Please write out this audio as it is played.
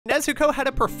Nezuko had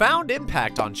a profound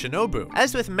impact on Shinobu.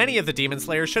 As with many of the Demon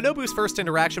Slayers, Shinobu's first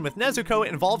interaction with Nezuko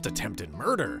involved attempted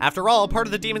murder. After all, part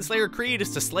of the Demon Slayer creed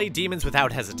is to slay demons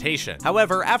without hesitation.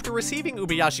 However, after receiving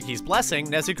Ubuyashiki's blessing,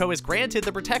 Nezuko is granted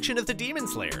the protection of the Demon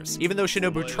Slayers. Even though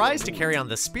Shinobu tries to carry on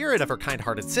the spirit of her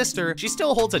kind-hearted sister, she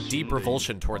still holds a deep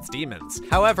revulsion towards demons.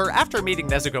 However, after meeting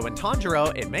Nezuko and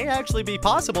Tanjiro, it may actually be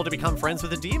possible to become friends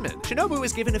with a demon. Shinobu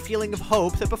is given a feeling of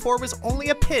hope that before was only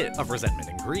a pit of resentment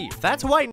and grief. That's why